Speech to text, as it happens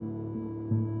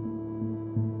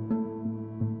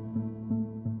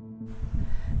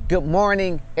Good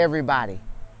morning, everybody.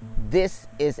 This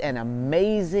is an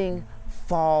amazing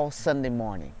fall Sunday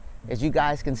morning. As you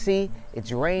guys can see,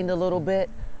 it's rained a little bit,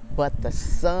 but the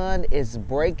sun is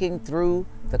breaking through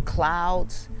the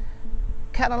clouds.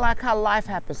 Kind of like how life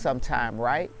happens sometime,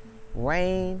 right?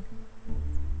 Rain,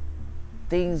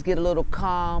 things get a little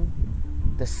calm,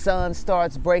 the sun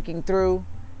starts breaking through,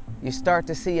 you start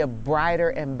to see a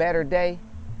brighter and better day.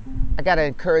 I got an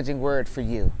encouraging word for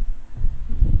you.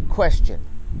 Question: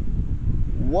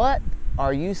 what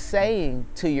are you saying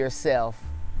to yourself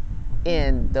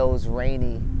in those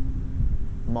rainy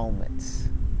moments?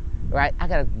 Right? I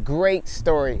got a great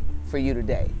story for you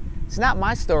today. It's not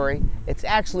my story. It's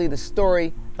actually the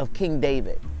story of King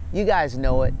David. You guys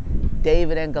know it.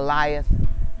 David and Goliath,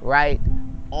 right?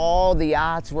 All the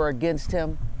odds were against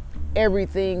him.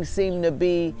 Everything seemed to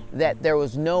be that there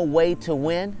was no way to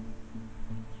win.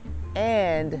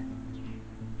 And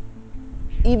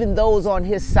even those on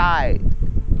his side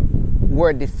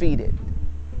were defeated.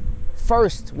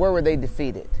 First, where were they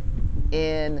defeated?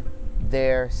 In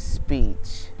their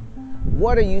speech.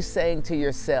 What are you saying to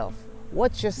yourself?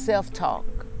 What's your self-talk?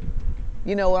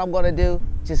 You know what I'm going to do?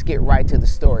 Just get right to the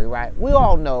story, right? We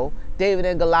all know David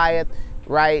and Goliath,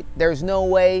 right? There's no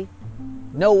way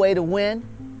to win.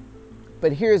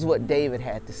 But here's what David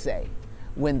had to say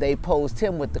when they posed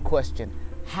him with the question,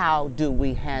 how do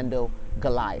we handle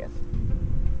Goliath?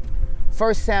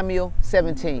 1 Samuel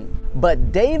 17.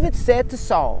 But David said to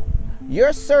Saul,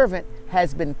 your servant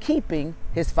has been keeping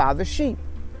his father's sheep.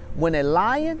 When a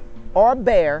lion or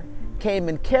bear came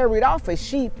and carried off a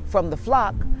sheep from the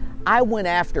flock, I went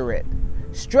after it,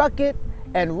 struck it,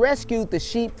 and rescued the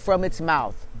sheep from its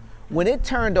mouth. When it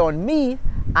turned on me,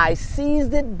 I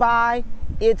seized it by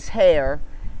its hair,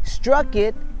 struck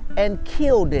it, and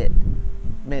killed it.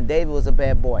 Man, David was a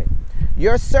bad boy.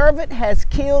 Your servant has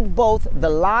killed both the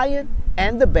lion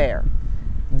and the bear.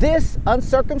 This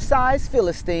uncircumcised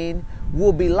Philistine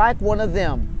will be like one of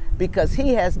them, because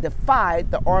he has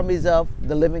defied the armies of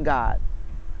the living God.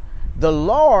 The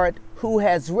Lord, who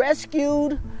has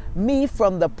rescued me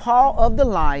from the paw of the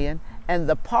lion and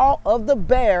the paw of the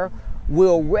bear,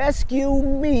 will rescue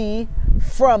me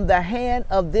from the hand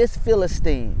of this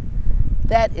Philistine.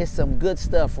 That is some good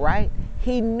stuff, right?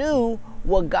 He knew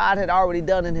what God had already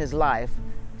done in his life,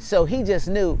 so he just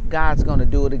knew God's going to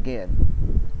do it again.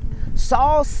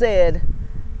 Saul said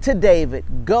to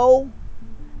David, go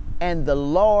and the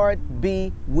Lord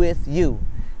be with you.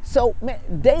 So man,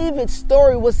 David's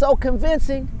story was so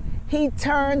convincing, he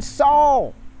turned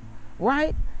Saul,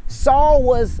 right? Saul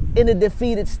was in a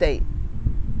defeated state.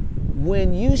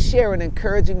 When you share an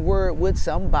encouraging word with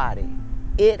somebody,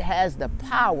 it has the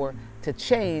power to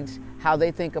change how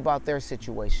they think about their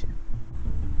situation.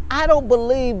 I don't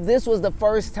believe this was the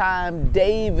first time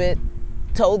David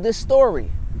told this story.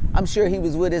 I'm sure he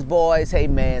was with his boys. Hey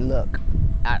man, look,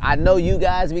 I know you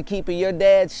guys be keeping your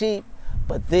dad's sheep,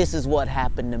 but this is what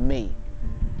happened to me.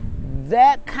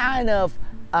 That kind of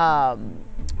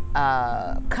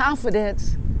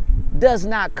confidence does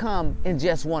not come in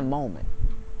just one moment,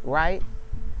 right?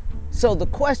 So the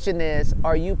question is,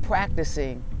 are you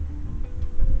practicing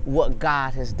what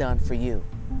God has done for you?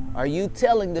 Are you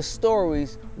telling the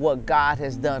stories what God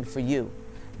has done for you?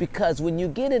 Because when you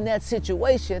get in that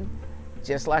situation,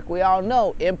 just like we all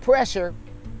know, in pressure,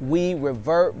 we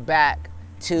revert back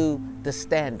to the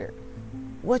standard.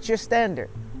 What's your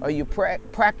standard? Are you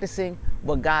practicing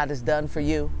what God has done for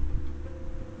you?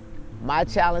 My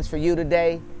challenge for you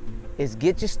today is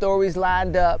get your stories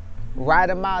lined up, write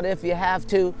them out if you have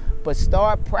to, but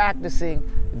start practicing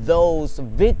those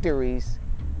victories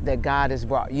that God has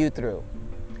brought you through.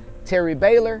 Terry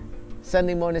Baylor,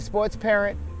 Sunday Morning Sports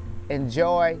Parent.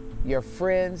 Enjoy your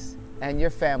friends and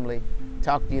your family.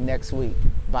 Talk to you next week.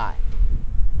 Bye.